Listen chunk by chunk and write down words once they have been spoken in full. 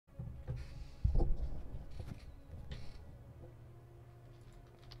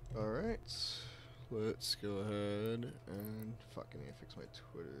let's go ahead and fucking fix my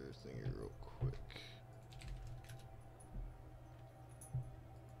Twitter thingy real quick.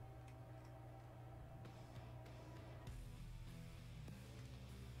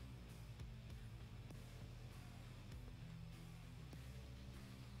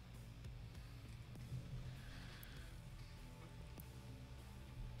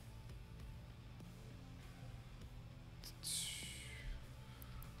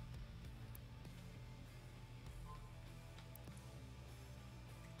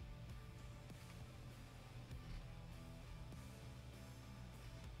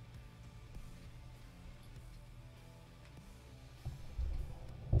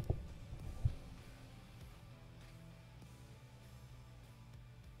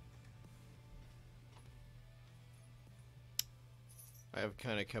 I have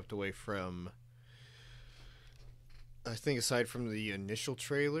kind of kept away from, I think aside from the initial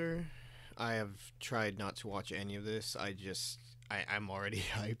trailer, I have tried not to watch any of this. I'm already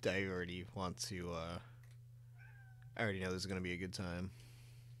hyped. I already want to, I already know this is going to be a good time.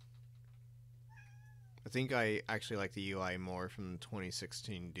 I think I actually like the UI more from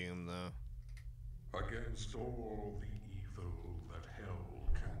 2016 Doom, though. Against all the evil that hell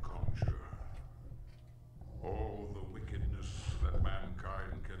can conjure, all the wickedness that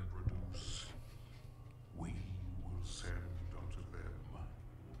mankind can produce, we will send unto them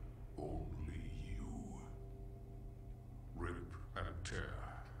only you. Rip and tear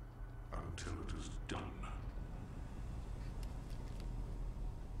until it is done.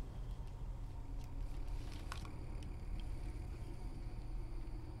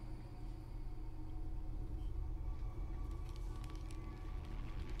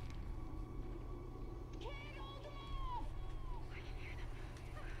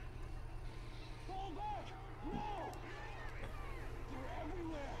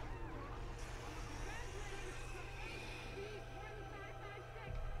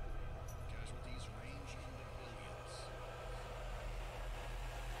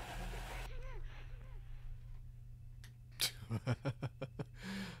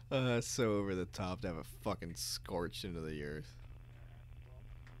 So over the top to have a fucking scorched into the earth.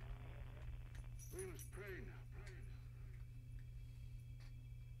 We must pray now.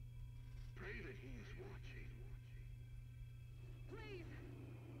 Pray that he is watching. Please,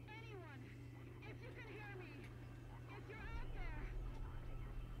 anyone, if you can hear me, if you're out there.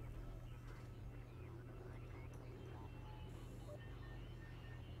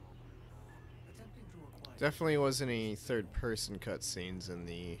 Definitely wasn't any third-person cutscenes in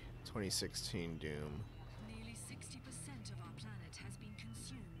the 2016 Doom. Nearly 60% of our planet has been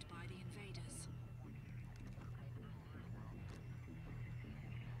consumed by the invaders.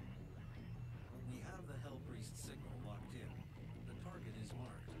 We have the Hellpriest signal locked in. The target is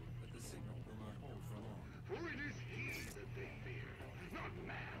marked, but the signal will not hold for long. For it is he that they fear, not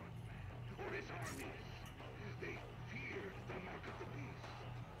man, or his armies. They fear the mark of the beast.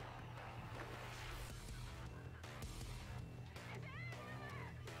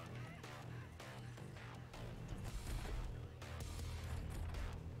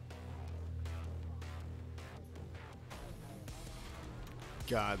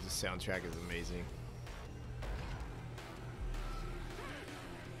 God, the soundtrack is amazing.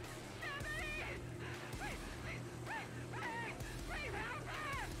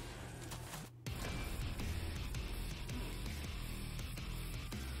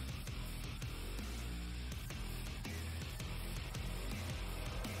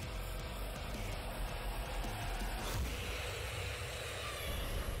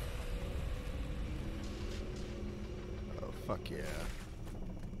 Oh, fuck yeah.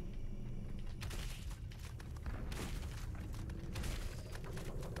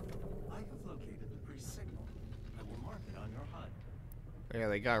 Yeah,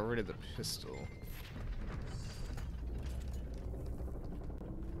 they got rid of the pistol.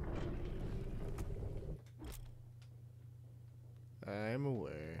 I'm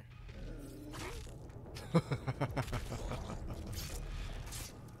aware.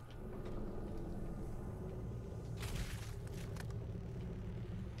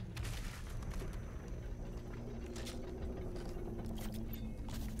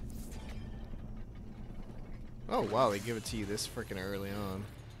 Oh wow, they give it to you this freaking early on.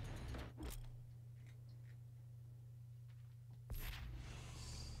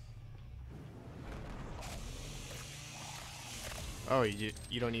 Oh, you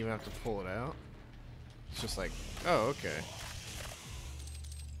don't even have to pull it out? It's just like, oh, okay.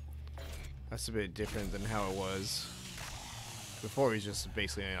 That's a bit different than how it was. Before it was just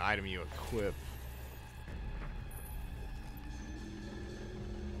basically an item you equip.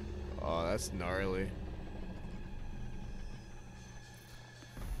 Oh, that's gnarly.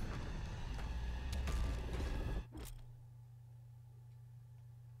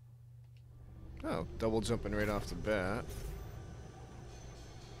 Oh, double jumping right off the bat.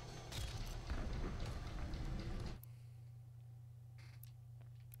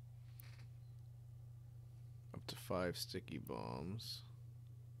 Up to 5 sticky bombs.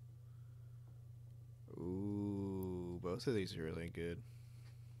 Ooh, both of these are really good.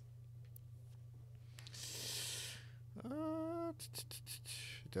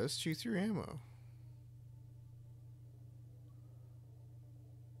 It does chew through ammo.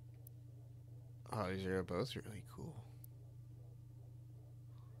 Oh, these are both really cool.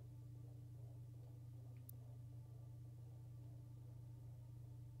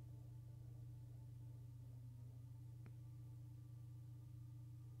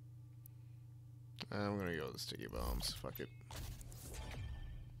 I'm gonna go with the sticky bombs. Fuck it.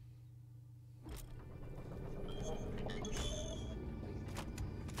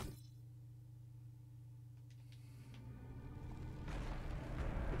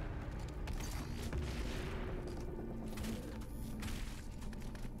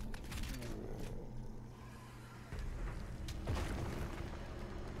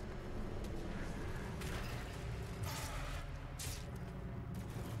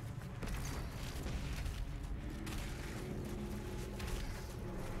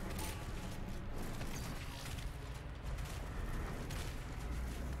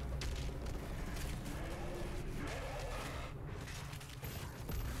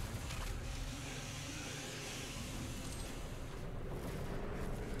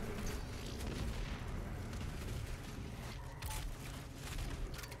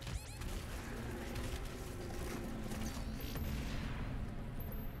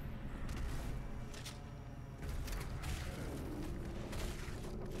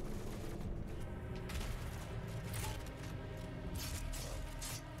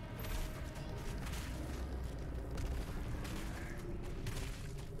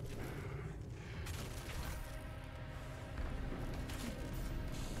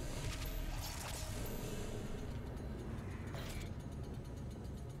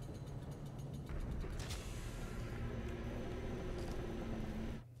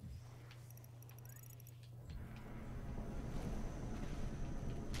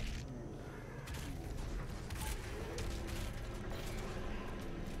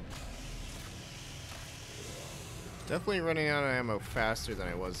 Definitely running out of ammo faster than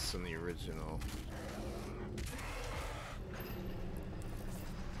I was in the original.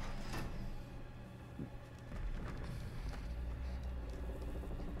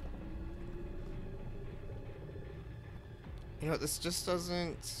 You know, this just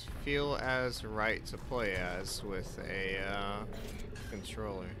doesn't feel as right to play as with a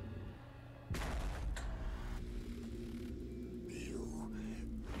controller.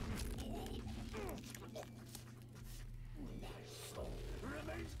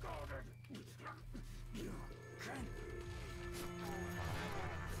 Remains guarded. You can.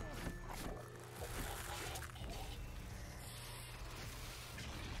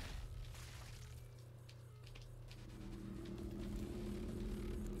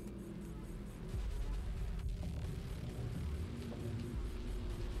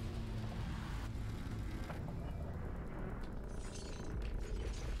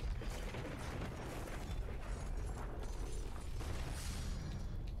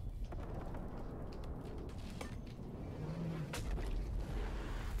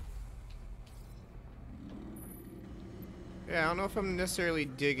 Yeah, I don't know if I'm necessarily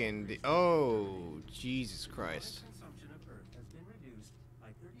digging the. Oh, Jesus Christ. Consumption of Earth has been reduced by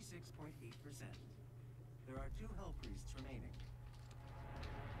 36.8%. There are 2 Hell Priests remaining.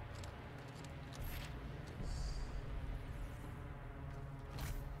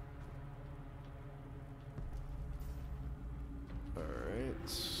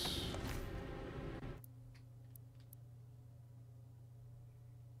 Alright.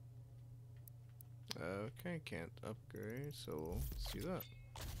 Okay, can't upgrade, so let's do that.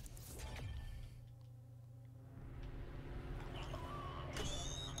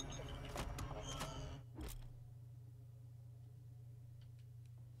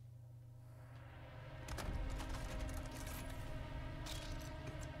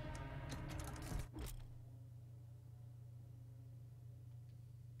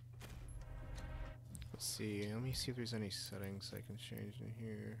 Let's see, let me see if there's any settings I can change in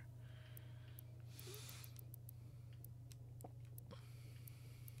here.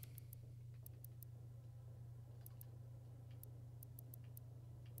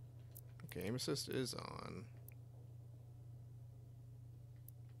 Okay, aim assist is on.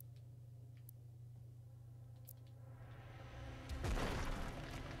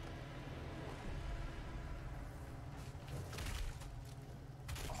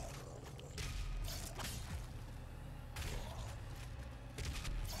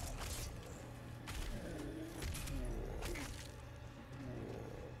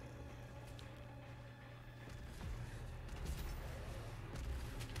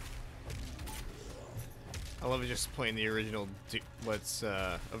 I love it just playing the original,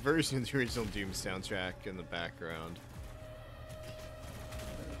 a version of the original Doom soundtrack in the background.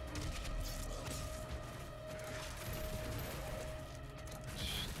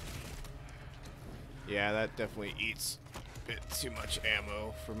 Yeah, that definitely eats a bit too much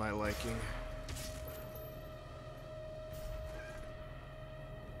ammo for my liking.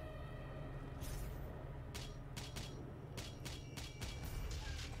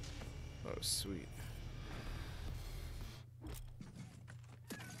 Oh, sweet.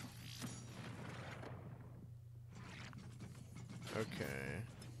 Okay.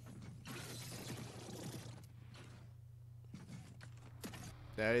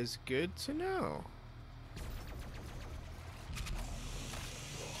 That is good to know.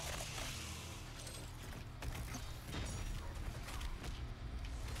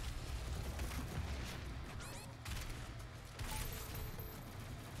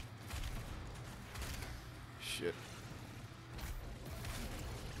 Shit.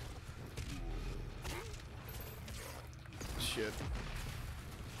 Shit.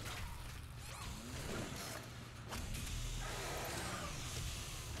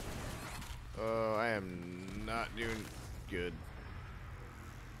 Oh, I am not doing good.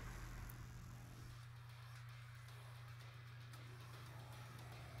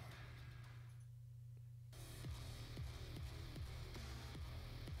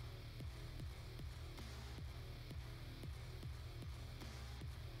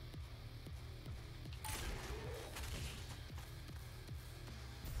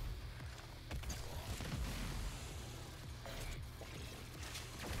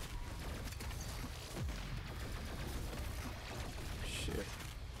 Shit.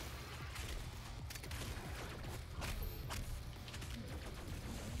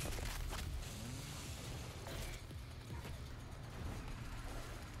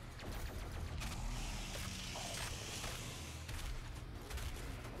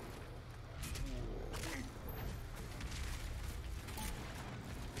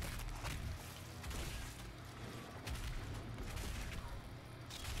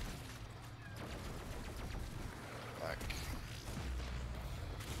 Fuck.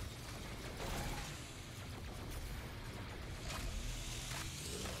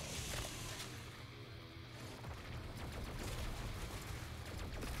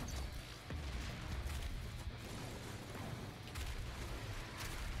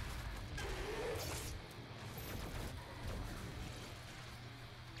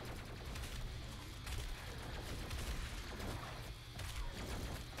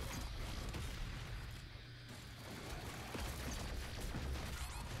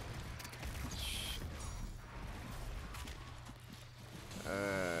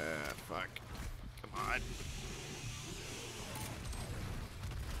 Fuck. Come on.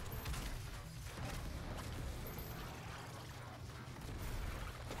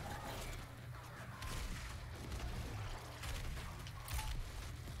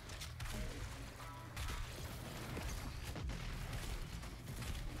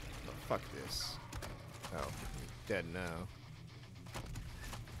 Oh, fuck this. Oh, dead now.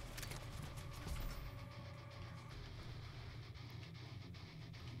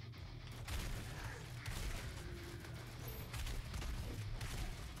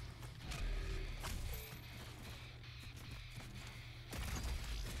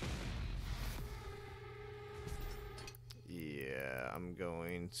 Yeah, I'm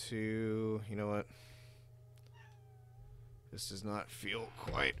going to... You know what? This does not feel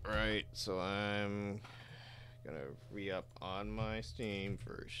quite right, so I'm gonna re-up on my Steam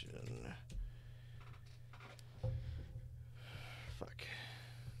version. Fuck.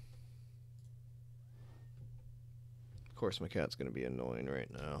 Of course my cat's gonna be annoying right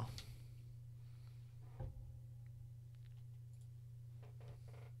now.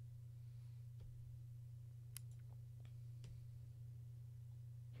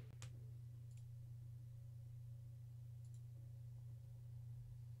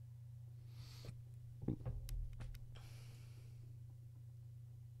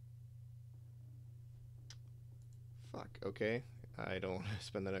 Fuck, okay. I don't want to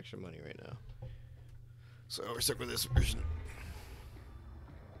spend that extra money right now. So we're stuck with this version.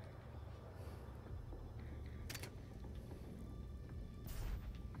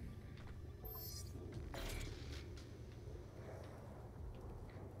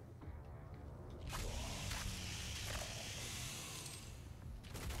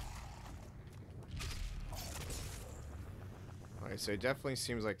 Alright, so it definitely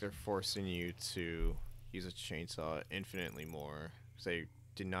seems like they're forcing you to use a chainsaw infinitely more, because they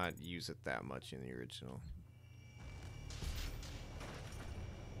did not use it that much in the original.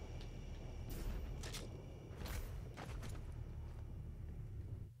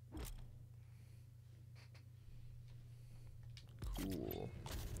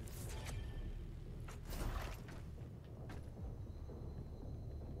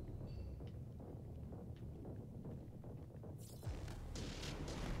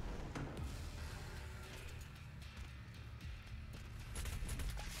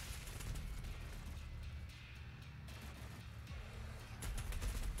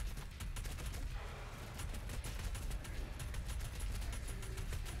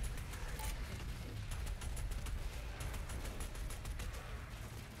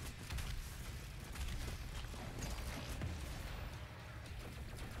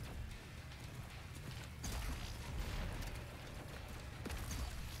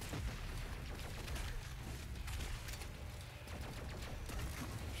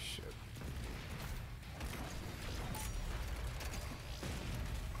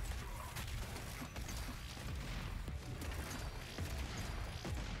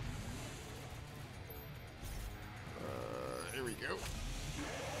 Go.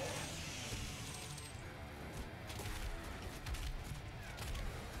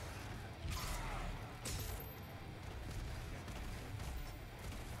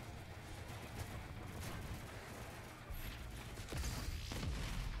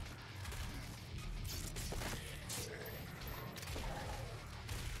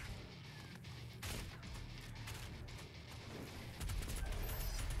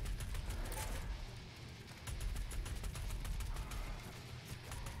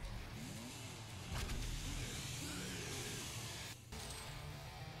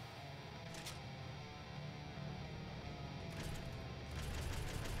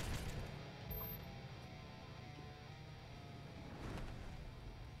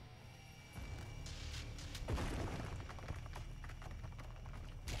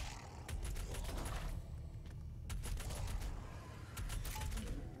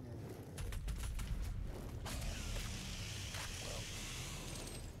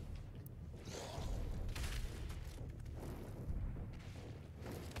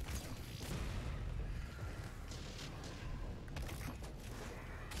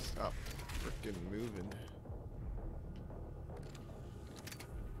 Stop frickin' moving.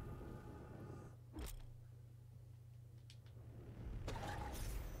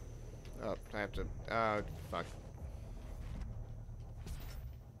 Oh, I have to. Fuck.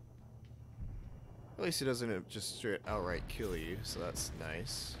 At least it doesn't just straight outright kill you, so that's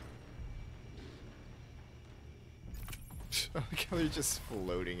nice. Oh, they're just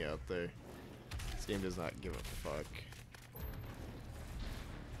floating out there. This game does not give a fuck.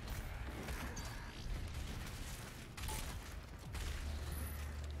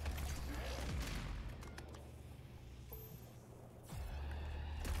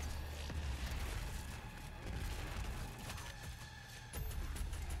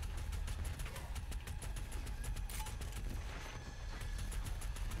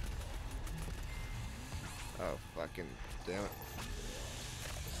 Oh, fucking damn it.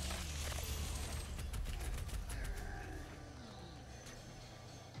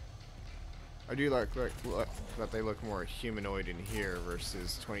 I do like that they look more humanoid in here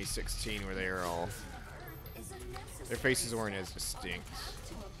versus 2016 where they are all... Their faces weren't as distinct.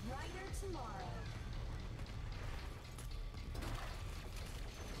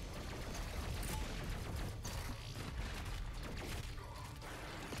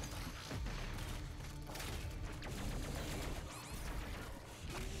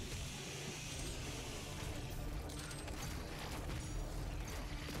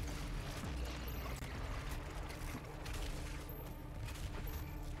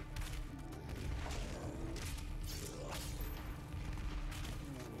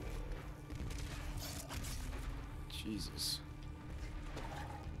 Jesus.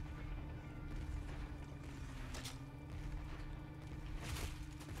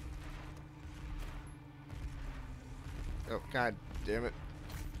 Oh, god damn it.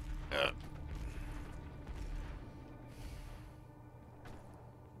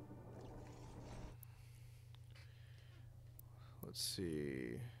 Let's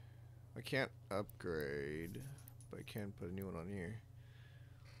see. I can't upgrade, but I can put a new one on here.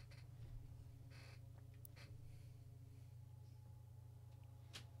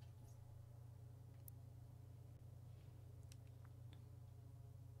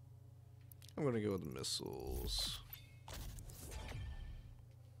 I'm gonna go with the missiles.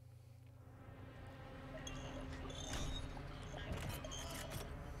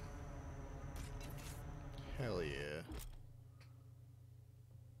 Hell yeah.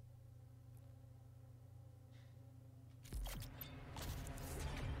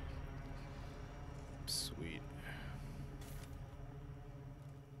 Sweet.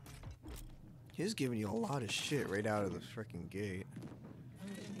 He's giving you a lot of shit right out of the freaking gate.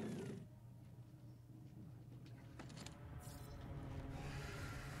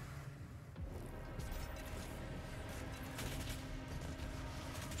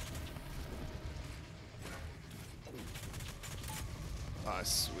 Ah,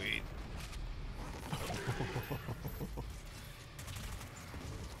 sweet.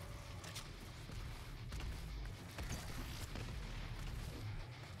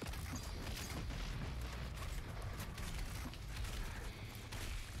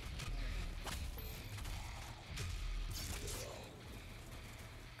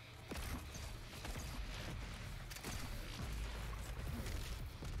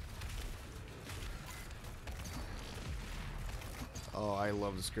 Oh, I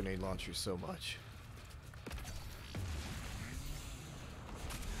love this grenade launcher so much.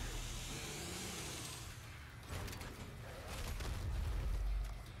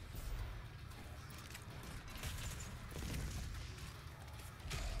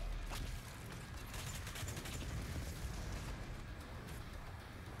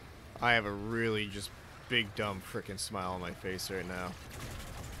 I have a really just big dumb frickin' smile on my face right now.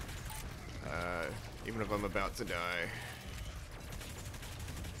 Even if I'm about to die.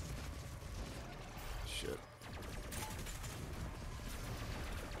 Shit.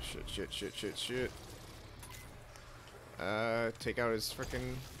 Shit. Take out his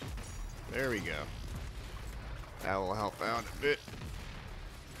frickin'... There we go. That will help out a bit.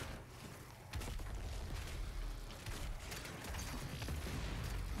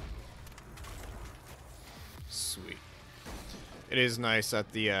 Sweet. It is nice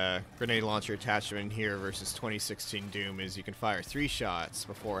that the grenade launcher attachment here versus 2016 Doom is you can fire 3 shots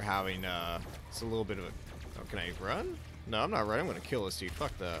before having it's a little bit of a... Oh, can I run? No, I'm not running. I'm gonna kill this dude.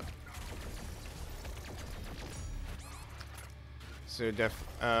 Fuck that. So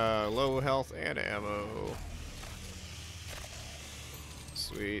low health and ammo.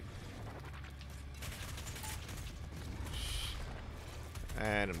 Sweet.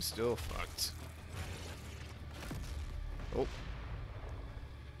 And I'm still fucked. Oh.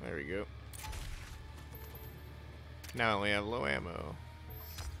 There we go. Now I only have low ammo.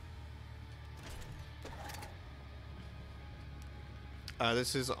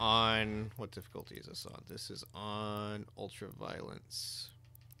 This is on... What difficulty is this on? This is on Ultra Violence.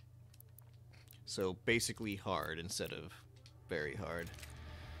 So basically hard instead of very hard.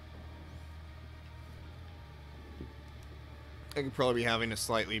 I could probably be having a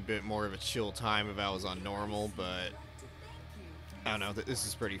slightly bit more of a chill time if I was on normal, but I don't know. This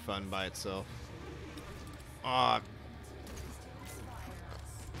is pretty fun by itself. Oh.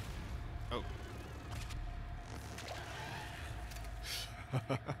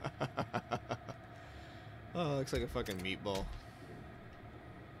 Oh, looks like a fucking meatball.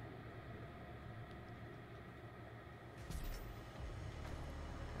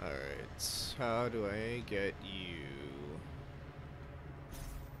 Alright, how do I get you?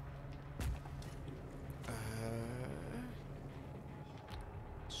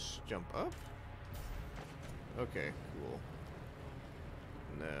 Jump up? Okay, cool.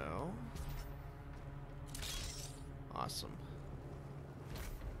 Now. Awesome.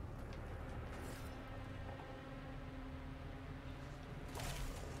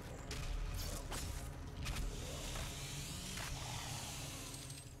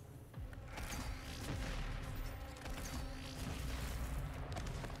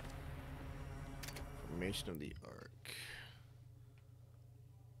 Formation of the arc.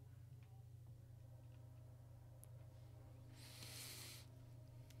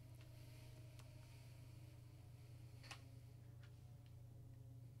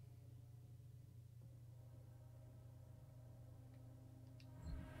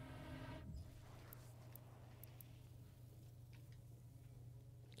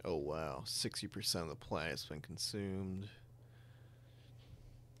 Oh wow, 60% of the planet's been consumed.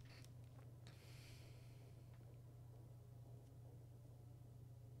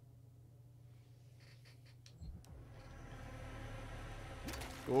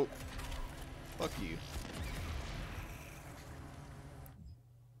 Oh, fuck you.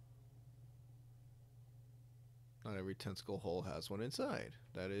 Not every tentacle hole has one inside.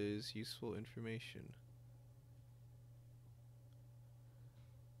 That is useful information.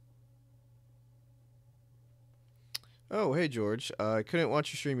 Oh, hey George. I couldn't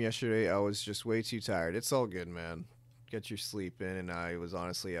watch your stream yesterday. I was just way too tired. It's all good, man. Get your sleep in, and I was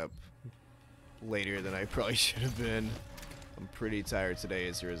honestly up later than I probably should have been. I'm pretty tired today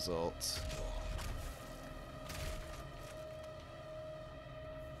as a result.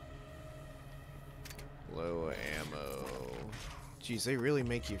 Low ammo. Jeez, they really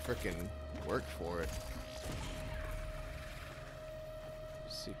make you frickin' work for it.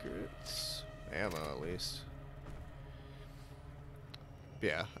 Secrets. Ammo, at least.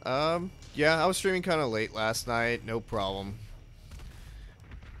 Yeah. Yeah, I was streaming kind of late last night. No problem.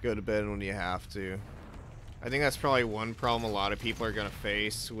 Go to bed when you have to. I think that's probably one problem a lot of people are going to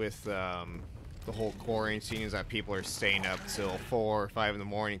face with the whole quarantine is that people are staying up till 4 or 5 in the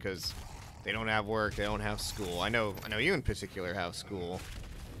morning because they don't have work, they don't have school. I know you in particular have school.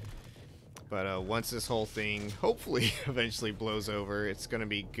 But once this whole thing hopefully eventually blows over, it's going to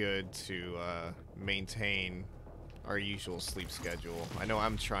be good to maintain our usual sleep schedule. I know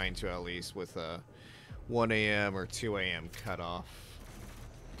I'm trying to, at least, with a 1 a.m. or 2 a.m. cutoff.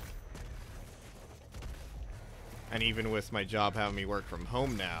 And even with my job having me work from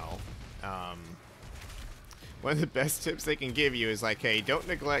home now, one of the best tips they can give you is like, hey, don't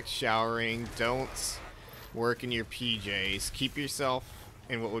neglect showering, don't work in your PJs, keep yourself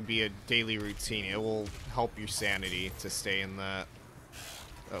in what would be a daily routine. It will help your sanity to stay in that.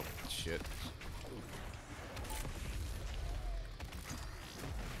 Oh, shit.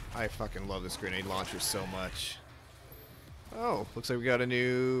 I fucking love this grenade launcher so much. Oh, looks like we got a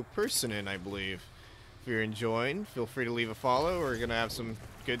new person in, I believe. If you're enjoying, feel free to leave a follow. We're gonna have some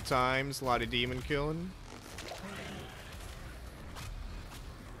good times, a lot of demon killing.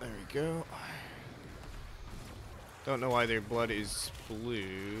 There we go. Don't know why their blood is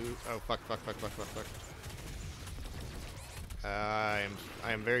blue. Oh, fuck. I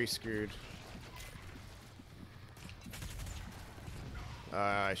am very screwed.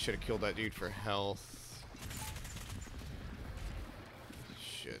 I should have killed that dude for health.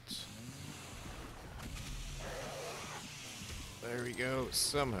 Shit. There we go,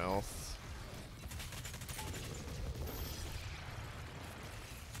 some health.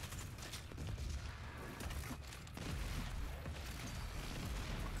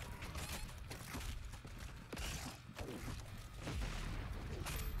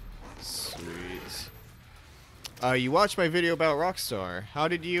 You watched my video about Rockstar. How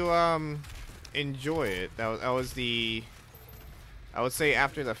did you enjoy it? That was the, I would say,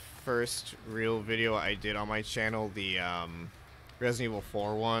 after the first real video I did on my channel, the Resident Evil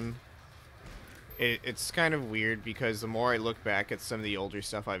 4 one. It's kind of weird because the more I look back at some of the older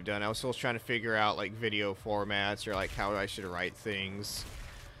stuff I've done, I was still trying to figure out like video formats or like how I should write things.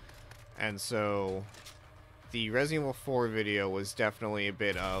 And so the Resident Evil 4 video was definitely a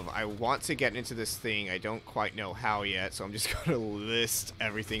bit of, I want to get into this thing, I don't quite know how yet, so I'm just going to list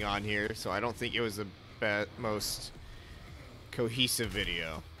everything on here. So I don't think it was the most cohesive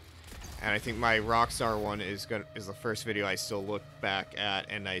video. And I think my Rockstar one is the first video I still look back at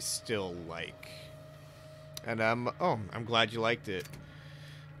and I still like. And I'm glad you liked it.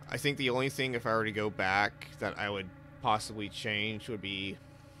 I think the only thing, if I were to go back, that I would possibly change would be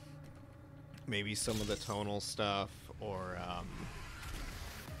maybe some of the tonal stuff or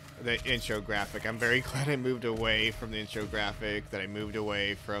the intro graphic. I'm very glad I moved away from the intro graphic, that I moved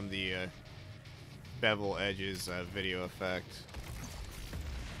away from the bevel edges video effect.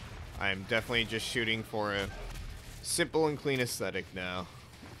 I'm definitely just shooting for a simple and clean aesthetic now.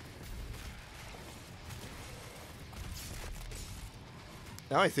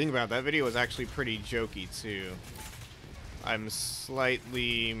 Now I think about it, that video was actually pretty jokey too. I'm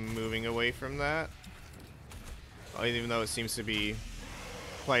slightly moving away from that, even though it seems to be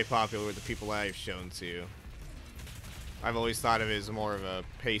quite popular with the people I've shown to. I've always thought of it as more of a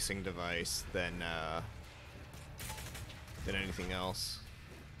pacing device than anything else.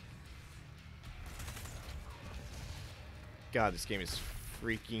 God, this game is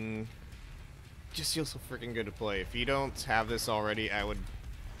freaking, just feels so freaking good to play. If you don't have this already, I would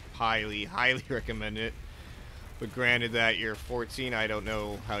highly recommend it. But granted that you're 14, I don't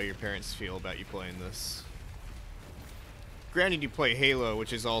know how your parents feel about you playing this. Granted, you play Halo,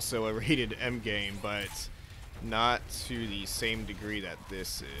 which is also a rated M game, but not to the same degree that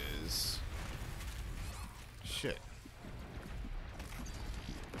this is. Shit.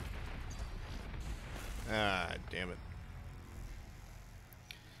 Ah, damn it.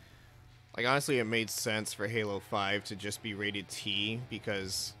 Like, honestly, it made sense for Halo 5 to just be rated T,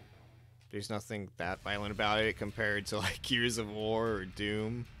 because there's nothing that violent about it compared to, like, Gears of War or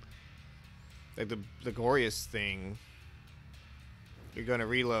Doom. Like, the goriest thing, you're gonna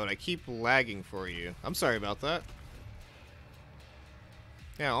reload. I keep lagging for you. I'm sorry about that.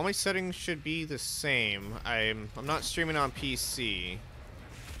 Yeah, all my settings should be the same. I'm not streaming on PC.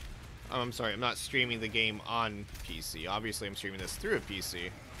 I'm sorry, I'm not streaming the game on PC. Obviously, I'm streaming this through a PC.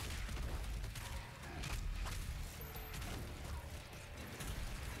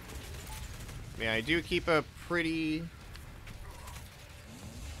 Yeah, I do keep a pretty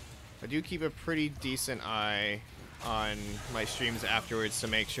decent eye on my streams afterwards to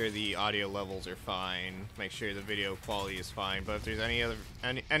make sure the audio levels are fine, make sure the video quality is fine. But if there's any I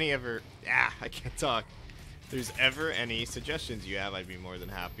can't talk. If there's ever any suggestions you have, I'd be more than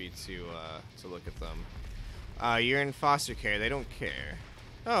happy to look at them. You're in foster care. They don't care.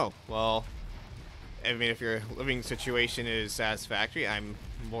 Oh, well, I mean, if your living situation is satisfactory, I'm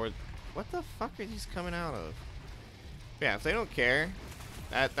more. What the fuck are these coming out of? Yeah, if they don't care,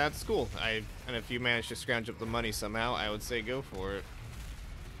 that's cool. And if you manage to scrounge up the money somehow, I would say go for it.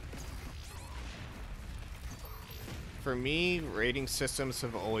 For me, rating systems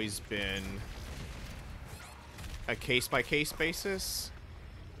have always been a case-by-case basis.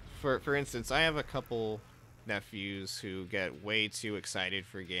 For instance, I have a couple nephews who get way too excited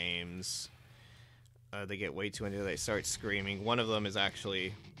for games. They get way too into it. They start screaming. One of them is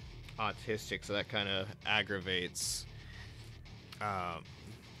actually autistic, so that kind of aggravates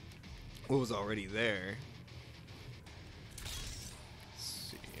what was already there. Let's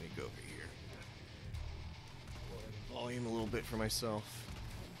see, I'm gonna go over here. Lower the volume a little bit for myself.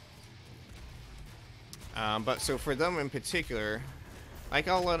 But so for them in particular, like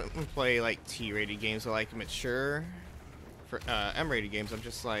I'll let them play like T-rated games or like mature. For M-rated games, I'm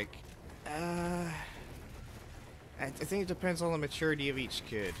just like, I think it depends on the maturity of each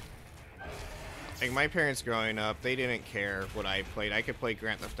kid. Like my parents growing up, they didn't care what I played. I could play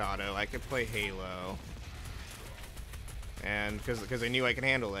Grand Theft Auto, I could play Halo, and because I knew I could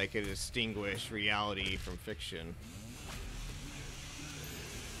handle it, I could distinguish reality from fiction.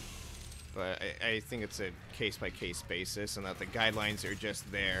 But I think it's a case-by-case basis, and that the guidelines are just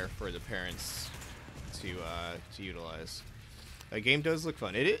there for the parents to utilize. The game does look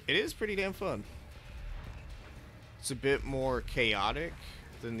fun. It is pretty damn fun. It's a bit more chaotic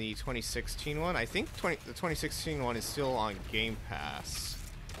than the 2016 one. I think the 2016 one is still on Game Pass,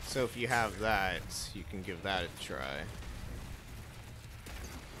 so if you have that, you can give that a try.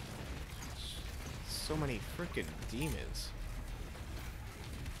 So many freaking demons.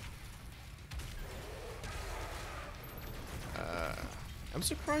 I'm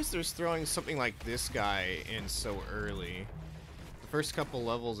surprised there's throwing something like this guy in so early. The first couple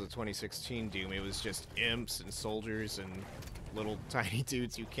levels of 2016 Doom, it was just imps and soldiers and little tiny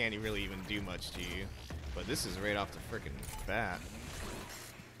dudes who can't really even do much to you. But this is right off the frickin' bat.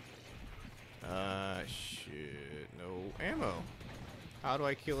 Shit. No ammo. How do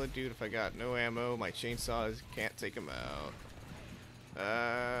I kill a dude if I got no ammo? My chainsaws can't take him out.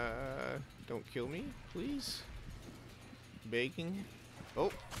 Don't kill me, please. Begging. Oh.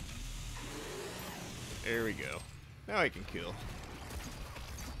 There we go. Now I can kill.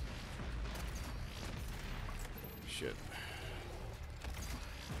 Shit.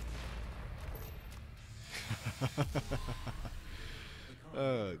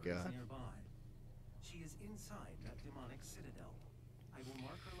 Oh god. She is inside that demonic citadel. I will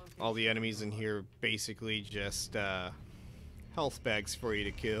mark her location. All the enemies in here basically just health bags for you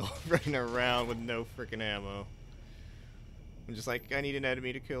to kill, running around with no freaking ammo. I'm just like, I need an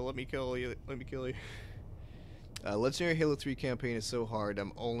enemy to kill. Let me kill you. Let me kill you. Legendary Halo 3 campaign is so hard.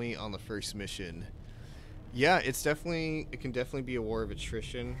 I'm only on the first mission. Yeah, it can definitely be a war of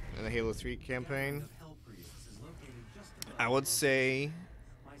attrition in the Halo 3 campaign. I would say,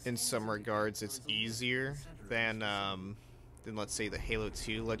 in some regards, it's easier than let's say the Halo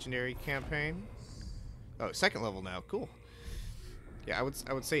 2 Legendary campaign. Oh, second level now. Cool. Yeah, I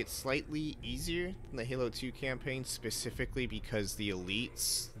would say it's slightly easier than the Halo 2 campaign, specifically because the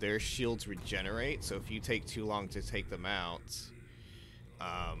elites, their shields regenerate, so if you take too long to take them out,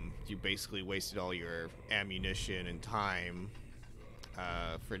 you basically wasted all your ammunition and time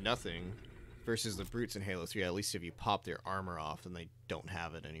for nothing, versus the brutes in Halo 3, at least if you pop their armor off, then they don't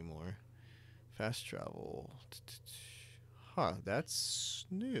have it anymore. Fast travel. Huh, that's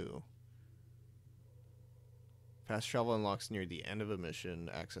new. Fast travel unlocks near the end of a mission.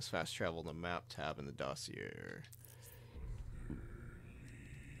 Access fast travel in the map tab in the dossier.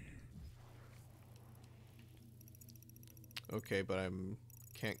 Okay, but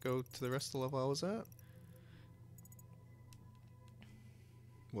can't go to the rest of the level I was at?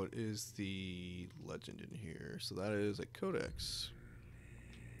 What is the legend in here? So that is a codex.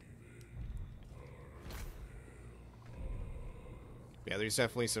 Yeah, there's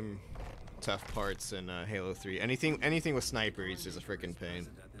definitely some tough parts in Halo 3. Anything with snipers is a freaking pain.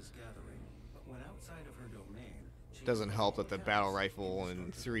 Doesn't help that the battle rifle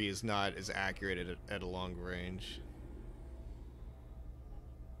in 3 is not as accurate at a long range.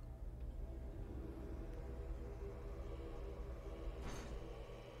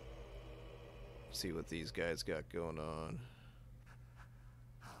 See what these guys got going on.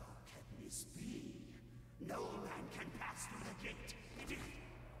 How can this be? No man can pass through the gate.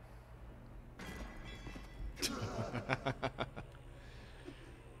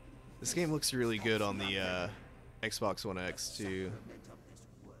 This game looks really good on the Xbox One X too.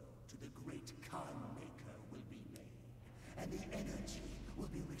 To the great Khan Maker will be made, and the energy will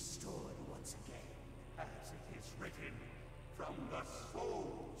be restored once again, as it is written, from the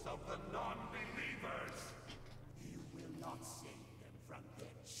souls of the non-believers. You will not save them from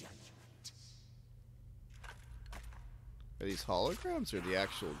their judgment. Are these holograms or the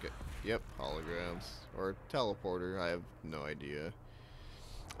actual? Yep, holograms or teleporter. I have no idea.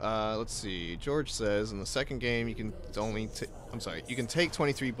 Let's see. George says in the second game you can you can take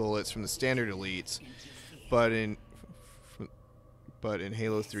 23 bullets from the standard elites, but in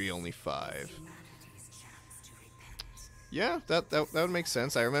Halo 3 only 5. Yeah, that would make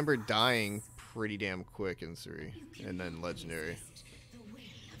sense. I remember dying pretty damn quick in 3, and then Legendary.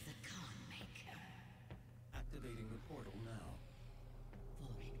 Activating the portal now.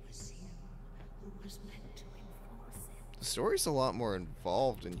 The story's a lot more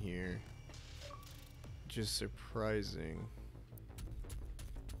involved in here. which is surprising.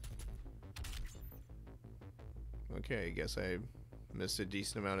 Okay, I guess I missed a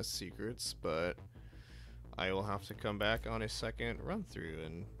decent amount of secrets, but I will have to come back on a second run through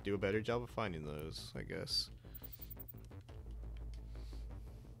and do a better job of finding those, I guess.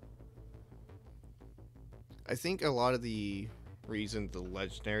 I think a lot of the reason the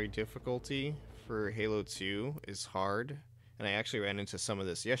legendary difficulty for Halo 2 is hard, and I actually ran into some of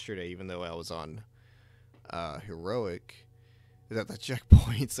this yesterday even though I was on heroic, is that the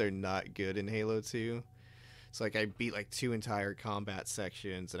checkpoints are not good in Halo 2. It's like I beat like 2 entire combat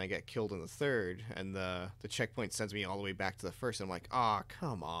sections and I get killed in the third, and the checkpoint sends me all the way back to the first. I'm like, ah,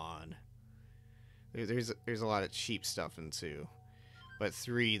 come on. There's a lot of cheap stuff in 2. But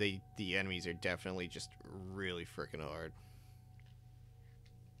 3, the enemies are definitely just really freaking hard.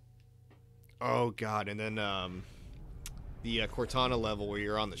 Oh god, and then the Cortana level where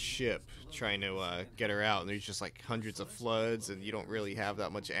you're on the ship trying to get her out, and there's just like hundreds of floods and you don't really have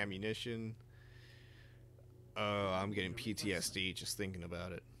that much ammunition. Oh, I'm getting PTSD just thinking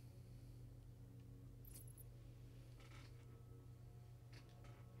about it.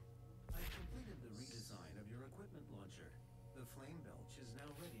 I've completed the redesign of your equipment launcher. The flame belch is now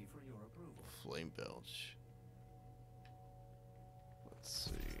ready for your approval. Flame belch. Let's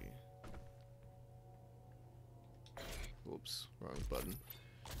see. Whoops, wrong button.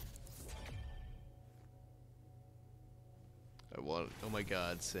 I want. Oh my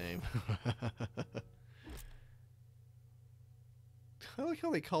god, same. I like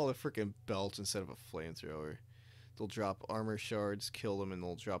how they call it a freaking belch instead of a flamethrower. They'll drop armor shards, kill them, and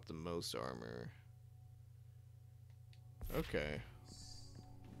they'll drop the most armor. Okay.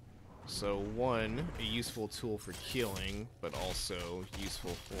 So, 1, a useful tool for killing, but also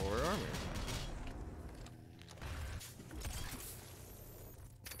useful for armor.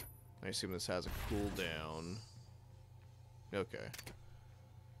 I assume this has a cooldown. Okay.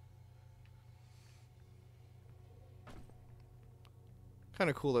 Kind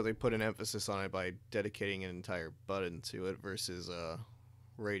of cool that they put an emphasis on it by dedicating an entire button to it versus a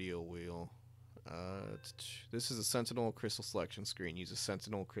radial wheel. This is a Sentinel crystal selection screen. Use a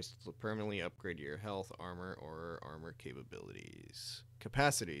Sentinel crystal to permanently upgrade your health, armor, or armor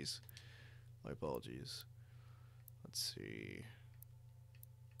capacities. My apologies. Let's see.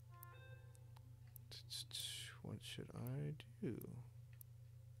 What should I do?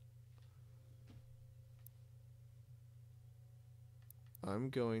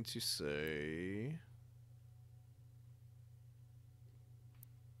 I'm going to say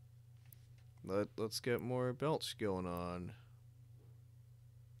let's get more belch going on.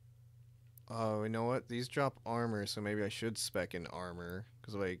 Oh, you know what? These drop armor, so maybe I should spec in armor,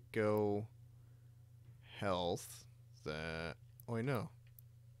 because if I go health, that... Oh, I know.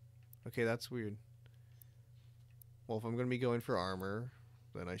 Okay, that's weird. Well, if I'm going to be going for armor,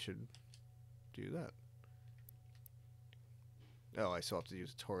 then I should do that. Oh, I still have to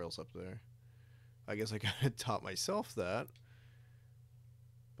use tutorials up there. I guess I gotta taught myself that.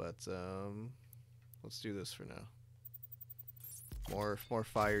 But, let's do this for now. More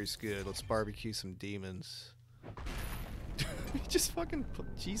fire's good. Let's barbecue some demons. Just fucking...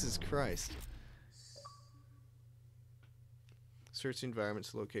 Jesus Christ. Search the environment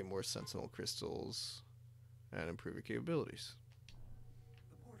to locate more Sentinel crystals and improve your capabilities.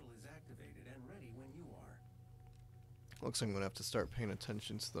 The portal is activated and ready when you are. Looks like I'm gonna have to start paying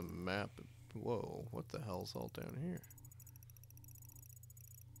attention to the map. Whoa, what the hell's all down here?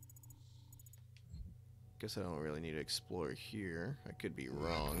 Guess I don't really need to explore here. I could be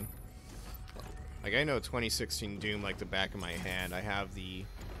wrong. Like, I know 2016 Doom like the back of my hand. I have the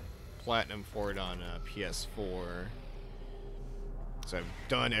Platinum for it on PS4. So I've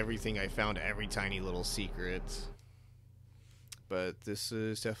done everything. I found every tiny little secret. But this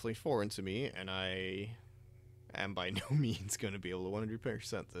is definitely foreign to me, and I am by no means going to be able to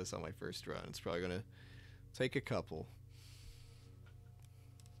 100% this on my first run. It's probably going to take a couple.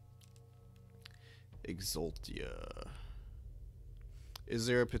 Exultia. Is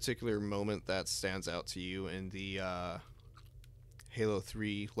there a particular moment that stands out to you in the Halo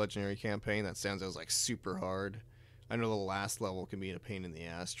 3 Legendary campaign that stands out as like super hard? I know the last level can be a pain in the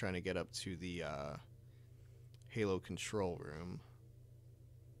ass trying to get up to the Halo control room.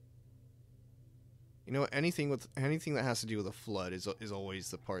 You know, anything that has to do with a flood is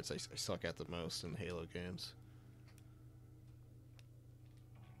always the parts I suck at the most in Halo games.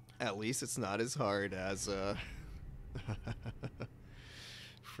 At least it's not as hard as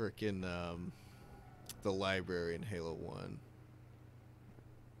frickin' the library in Halo 1.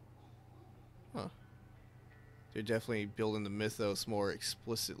 Huh. They're definitely building the mythos more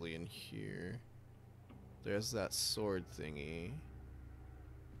explicitly in here. There's that sword thingy.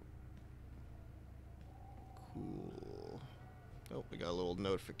 Cool. Oh, we got a little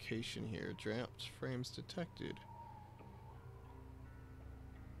notification here. Dropped frames detected.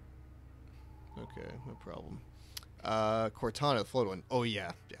 Okay, no problem. Cortana, the float one. Oh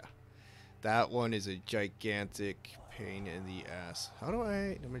yeah, yeah. That one is a gigantic pain in the ass. How do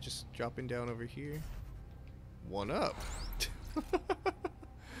I... Am I just dropping down over here? One up.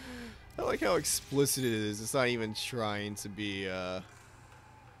 I like how explicit it is. It's not even trying to be, to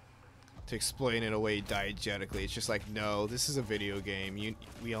explain in a way diegetically. It's just like, no, this is a video game.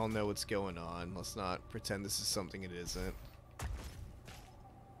 We all know what's going on. Let's not pretend this is something it isn't.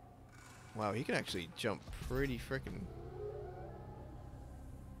 Wow, he can actually jump pretty frickin'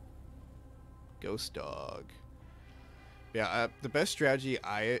 Ghost Dog. Yeah, the best strategy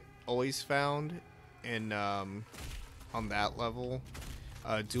I always found in on that level,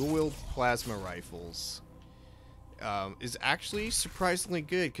 dual-wield plasma rifles, is actually surprisingly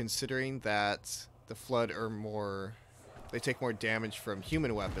good, considering that the Flood are more... They take more damage from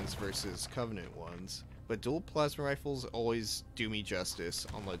human weapons versus Covenant ones. But dual plasma rifles always do me justice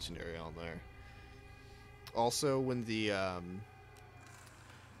on Legendary on there. Also, when the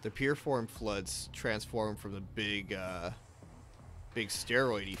pure form Floods transform from the big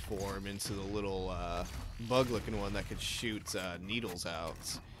steroidy form into the little bug-looking one that could shoot needles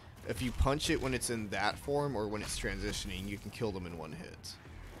out. If you punch it when it's in that form or when it's transitioning, you can kill them in one hit.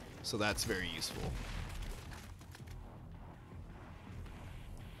 So that's very useful.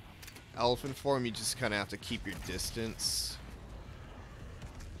 Elephant form, you just kind of have to keep your distance.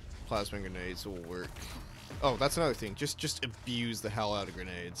 Plasma grenades will work. Oh, that's another thing. Just abuse the hell out of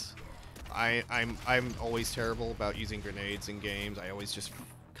grenades. I'm always terrible about using grenades in games. I always just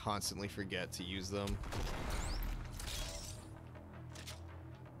constantly forget to use them.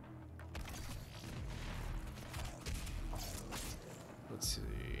 Let's see.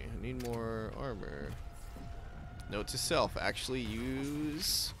 I need more armor. Note to self: actually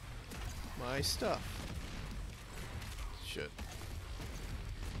use my stuff. Shit.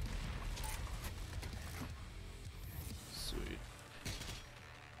 Sweet.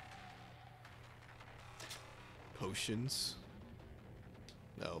 Potions.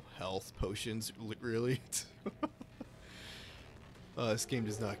 No, health potions. Really? This game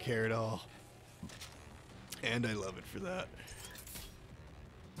does not care at all. And I love it for that.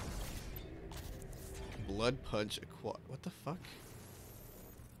 Blood punch what the fuck?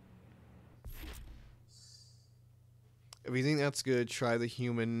 If you think that's good, try the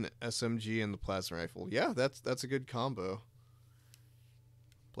human SMG and the plasma rifle. Yeah, that's a good combo.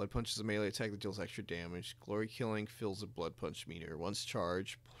 Blood punch is a melee attack that deals extra damage. Glory killing fills a blood punch meter. Once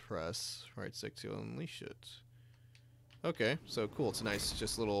charged, press right stick to unleash it. Okay, so cool. It's a nice,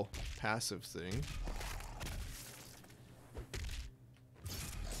 just little passive thing.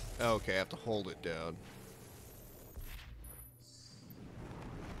 Okay, I have to hold it down.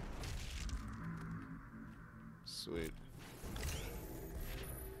 Sweet.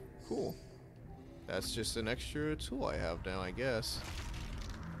 Cool. That's just an extra tool I have now, I guess.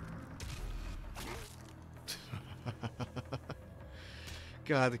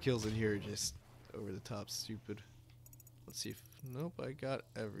 God, the kills in here are just over the top stupid. Let's see if... Nope, I got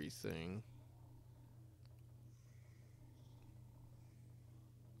everything.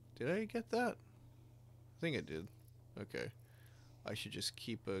 Did I get that? I think I did. Okay. I should just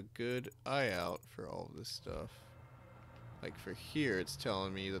keep a good eye out for all of this stuff. Like for here, it's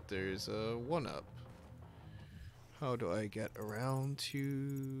telling me that there's a 1-up. How do I get around to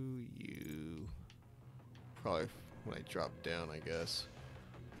you? Probably when I drop down, I guess.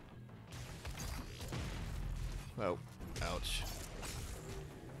 Oh, ouch.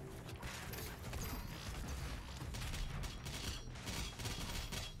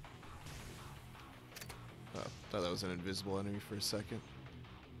 Oh, thought that was an invisible enemy for a second.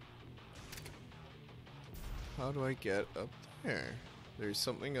 How do I get up there? There's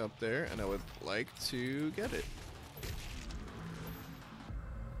something up there, and I would like to get it.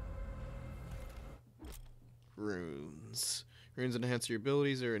 Runes. Runes enhance your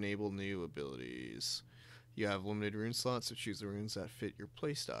abilities or enable new abilities. You have limited rune slots, so choose the runes that fit your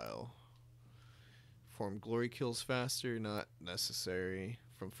playstyle. Perform glory kills faster, not necessary.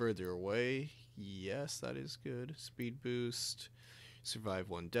 From further away, yes, that is good. Speed boost. Survive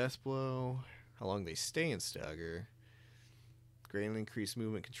 1 death blow. How long they stay in stagger. Greatly increase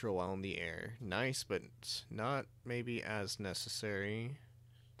movement control while in the air. Nice, but not maybe as necessary.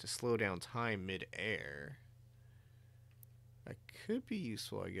 To slow down time mid-air. That could be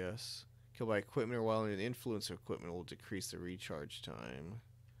useful, I guess. Kill by equipment or while in the influence of equipment will decrease the recharge time.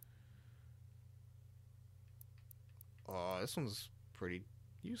 Oh, this one's pretty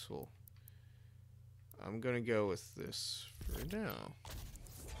useful. I'm gonna go with this for now.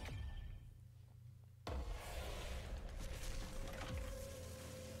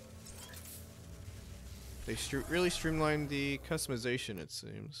 They really streamlined the customization, it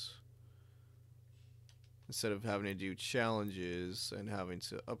seems. Instead of having to do challenges and having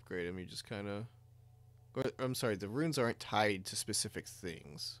to upgrade them, you just kind of... I'm sorry, the runes aren't tied to specific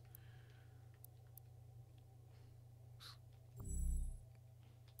things.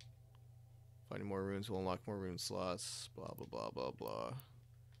 Finding more runes will unlock more rune slots, blah, blah, blah, blah, blah.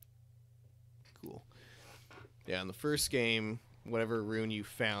 Cool. Yeah, in the first game, whatever rune you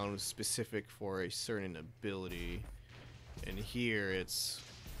found was specific for a certain ability. And here, it's...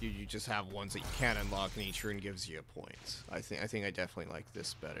 You just have ones that you can't unlock, and each rune gives you a point. I think I definitely like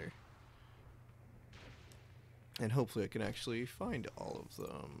this better. And hopefully I can actually find all of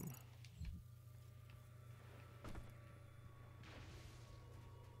them.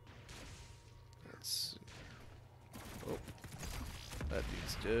 Let's see. Oh, that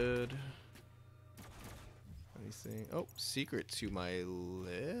dude's dead. Anything? Oh, secret to my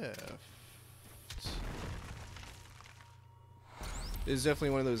left. This is definitely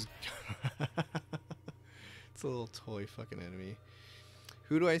one of those... It's a little toy fucking enemy.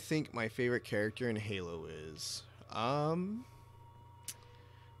 Who do I think my favorite character in Halo is? I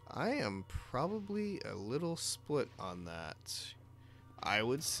am probably a little split on that. I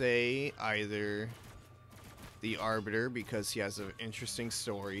would say either the Arbiter, because he has an interesting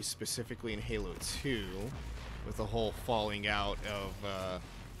story, specifically in Halo 2, with the whole falling out of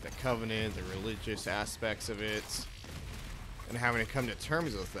the Covenant, the religious aspects of it, and having to come to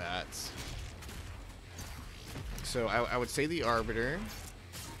terms with that. So I would say the Arbiter,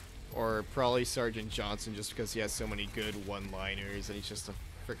 or probably Sergeant Johnson, just because he has so many good one-liners and he's just a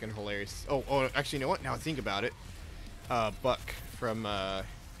freaking hilarious... Oh, actually, you know what? Now think about it. Buck from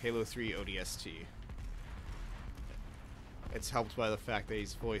Halo 3 ODST. It's helped by the fact that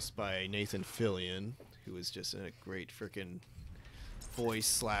he's voiced by Nathan Fillion, who is just a great freaking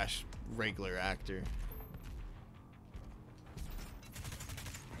voice / regular actor.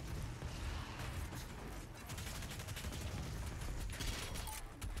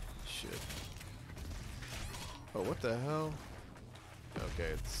 Shit. Oh, what the hell? Okay,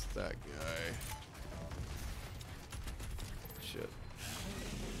 it's that guy. Shit.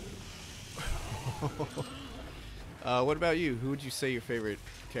 What about you? Who would you say your favorite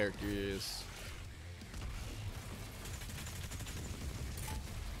character is?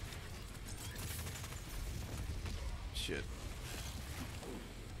 Shit.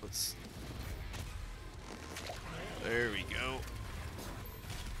 Let's... There we go.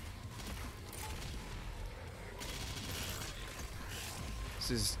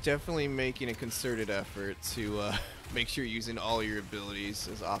 This is definitely making a concerted effort to make sure you're using all your abilities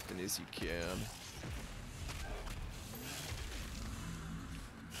as often as you can.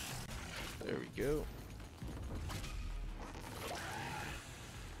 There we go.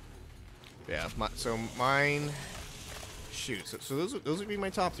 Yeah, so mine... Shoot, so those would be my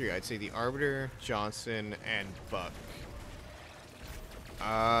top three. I'd say the Arbiter, Johnson, and Buck.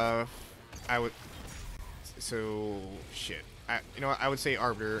 I would... So... Shit. You know what, I would say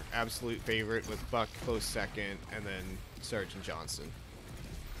Arbiter, absolute favorite, with Buck close second, and then Sergeant Johnson.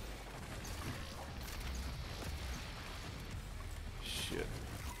 Shit.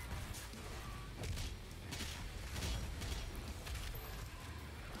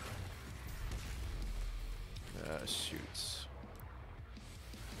 Shoots.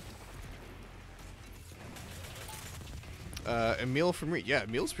 Emil from Reed. Yeah,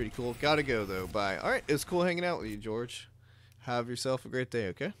 Emil's pretty cool. Gotta go, though. Bye. Alright, it was cool hanging out with you, George. Have yourself a great day,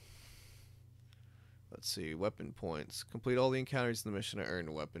 okay? Let's see. Weapon points. Complete all the encounters in the mission to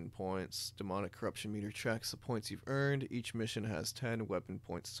earn weapon points. Demonic corruption meter tracks the points you've earned. Each mission has 10 weapon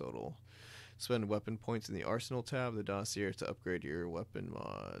points total. Spend weapon points in the Arsenal tab of the dossier to upgrade your weapon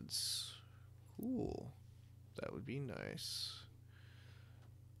mods. Cool. That would be nice.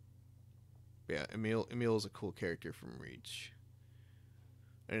 But yeah, Emil is a cool character from Reach.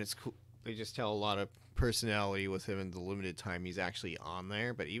 And it's cool. They just tell a lot of personality with him in the limited time he's actually on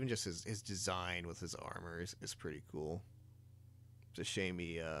there. But even just his design with his armor is pretty cool. It's a shame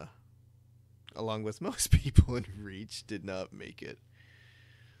he, along with most people in Reach, did not make it.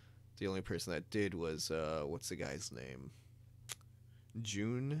 The only person that did was, what's the guy's name?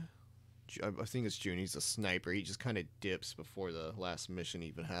 June? I think it's June. He's a sniper. He just kind of dips before the last mission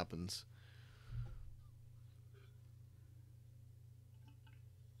even happens.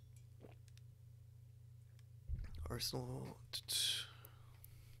 Arsenal.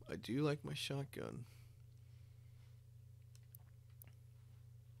 I do like my shotgun.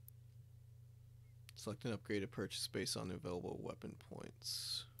 Select an upgrade to purchase based on available weapon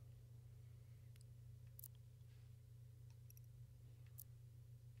points.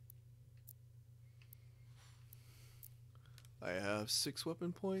 I have 6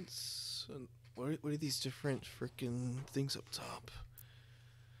 weapon points. And what are these different freaking things up top?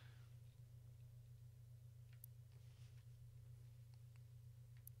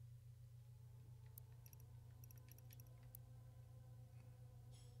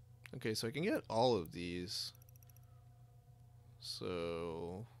 Okay, so I can get all of these.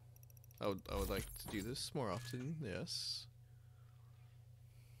 So I would like to do this more often, yes.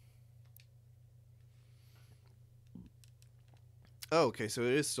 Oh, okay, so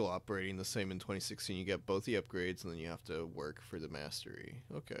it is still operating the same in 2016. You get both the upgrades and then you have to work for the mastery.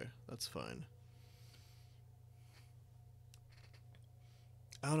 Okay, that's fine.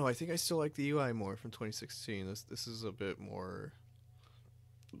 I don't know, I think I still like the UI more from 2016. This is a bit more...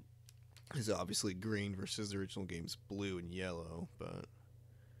 It's obviously green versus the original game's blue and yellow, but...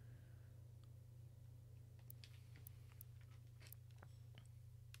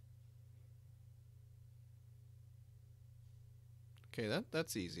 Okay,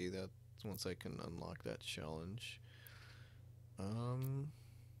 that's easy. That's once I can unlock that challenge.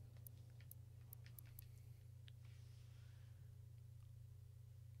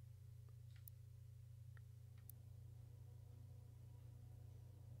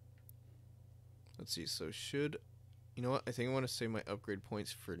 Let's see. So should, you know what? I think I want to save my upgrade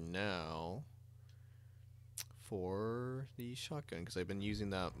points for now for the shotgun because I've been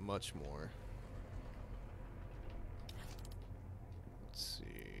using that much more. Let's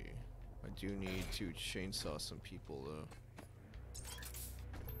see. I do need to chainsaw some people though.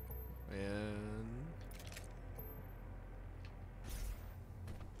 And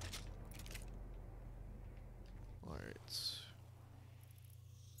alright.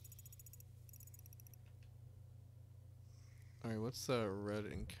 Alright, what's that red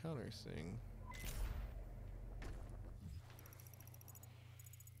encounter thing?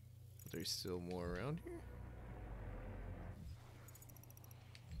 There's still more around here?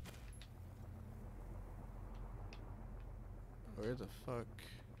 Where the fuck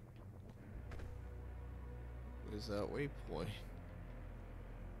is that waypoint?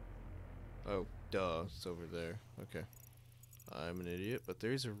 Oh, duh, it's over there. Okay. I'm an idiot, but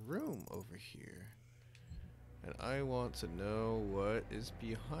there's a room over here. And I want to know what is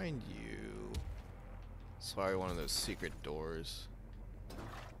behind you. It's probably one of those secret doors.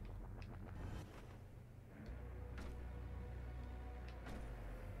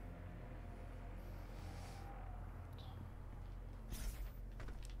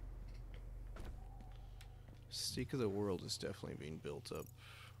 Mystique of the world is definitely being built up.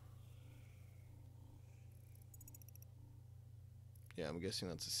 Yeah, I'm guessing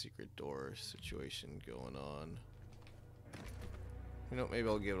that's a secret door situation going on. You know, maybe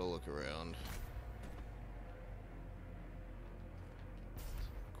I'll give it a look around.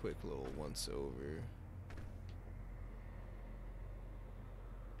 Quick little once over.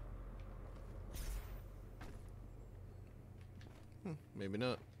 Maybe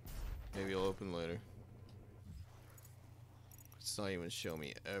not. Maybe I'll open later. It's not even show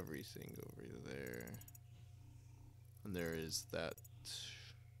me everything over there. And there is that.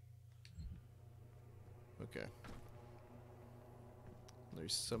 Okay.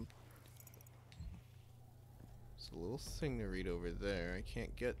 There's a little thing to read over there I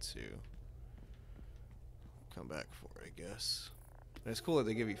can't get to. Come back for it, I guess. And it's cool that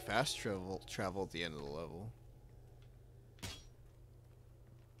they give you fast travel at the end of the level.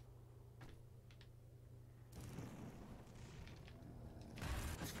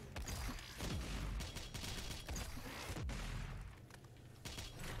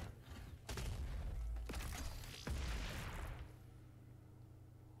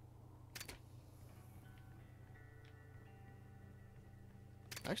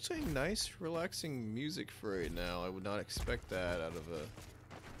 Actually, nice, relaxing music for right now. I would not expect that out of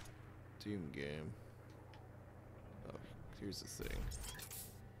a Doom game. Oh, here's the thing.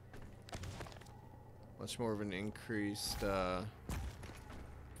 Much more of an increased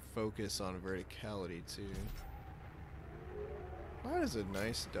focus on verticality, too. That is a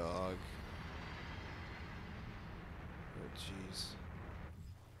nice dog. Oh, jeez.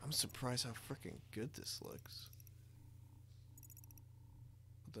 I'm surprised how freaking good this looks.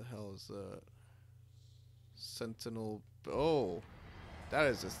 What the hell is that? Sentinel. Oh, that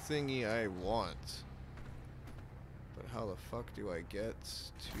is a thingy I want. But how the fuck do I get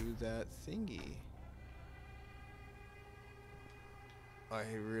to that thingy? I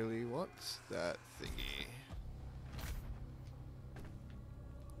really want that thingy.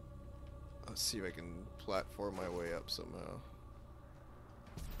 Let's see if I can platform my way up somehow.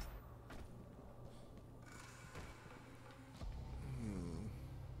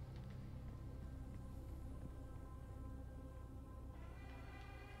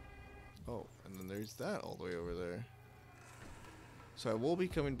 Oh, and then there's that all the way over there. So I will be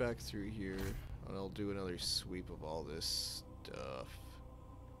coming back through here, and I'll do another sweep of all this stuff.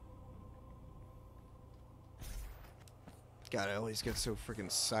 God, I always get so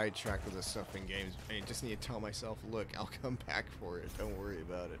freaking sidetracked with this stuff in games. I just need to tell myself, look, I'll come back for it. Don't worry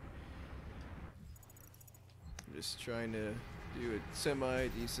about it. I'm just trying to do a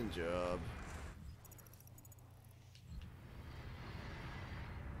semi-decent job.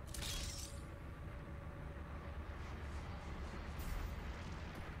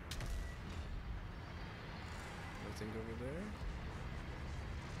 Nothing over there?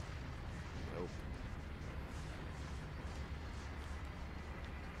 Nope.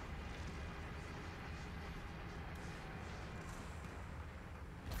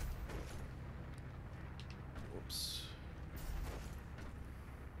 Whoops.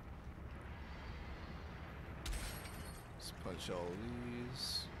 Let's punch all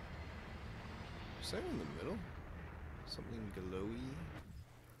these. Is that in the middle? Something glowy?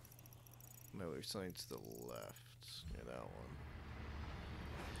 No, there's something to the left. Yeah, that one.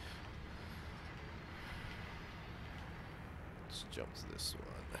 Let's jump to this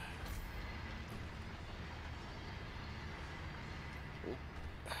one. Oh.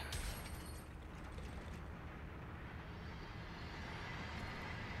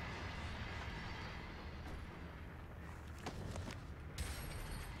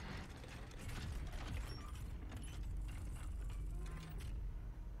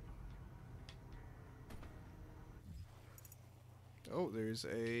 Oh, there's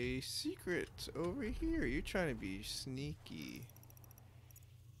a secret over here. You're trying to be sneaky.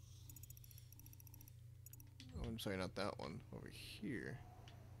 Oh, I'm sorry, not that one. Over here.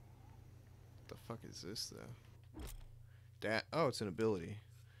 What the fuck is this, though? Oh, it's an ability.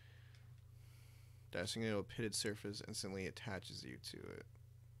 Dashing into a pitted surface instantly attaches you to it.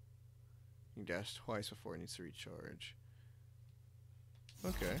 You can dash twice before it needs to recharge.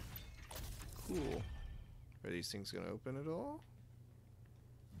 Okay. Cool. Are these things gonna open at all?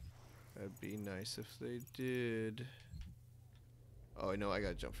 That'd be nice if they did. Oh, no, I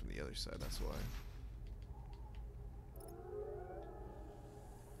gotta jump from the other side, that's why.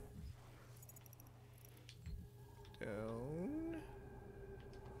 Down.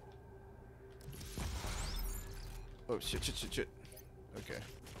 Oh, shit. Okay.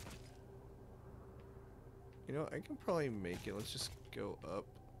 You know, I can probably make it. Let's just go up.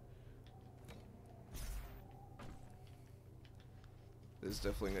 This is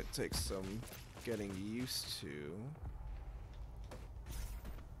definitely going to take some getting used to.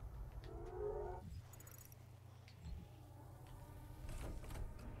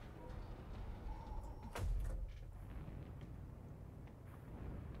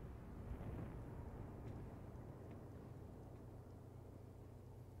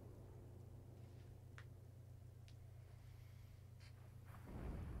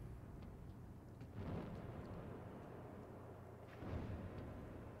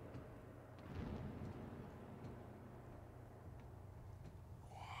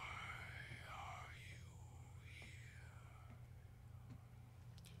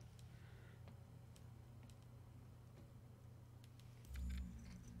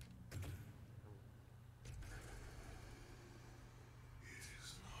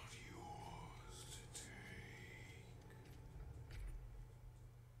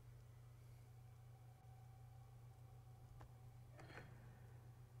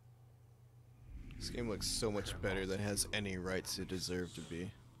 This game looks so much better than it has any rights to deserve to be.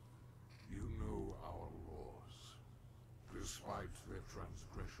 You know our laws. Despite their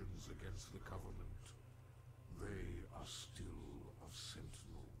transgressions against the Covenant, they are still of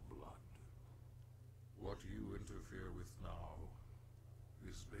Sentinel blood. What you interfere with now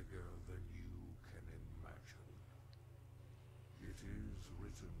is bigger than you can imagine. It is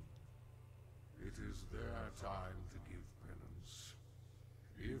written. It is their time to give penance.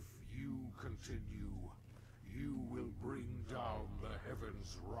 If you continue, you will bring down the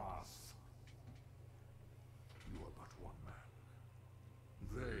heavens' wrath. You are but one man.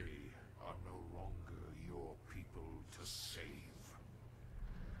 They are no longer your people to save.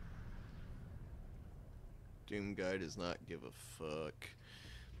 Doom Guy does not give a fuck.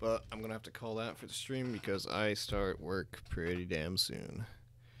 But I'm gonna have to call that for the stream because I start work pretty damn soon.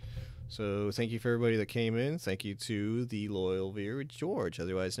 So thank you for everybody that came in. Thank you to the loyal viewer George,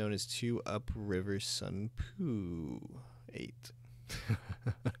 otherwise known as 2 Upriver Sun Poo 8.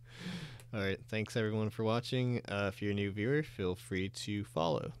 All right. Thanks everyone for watching. If you're a new viewer, feel free to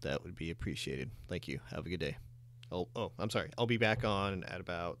follow. That would be appreciated. Thank you. Have a good day. Oh, I'm sorry. I'll be back on at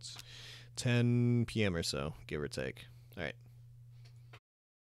about 10 p.m. or so, give or take. All right.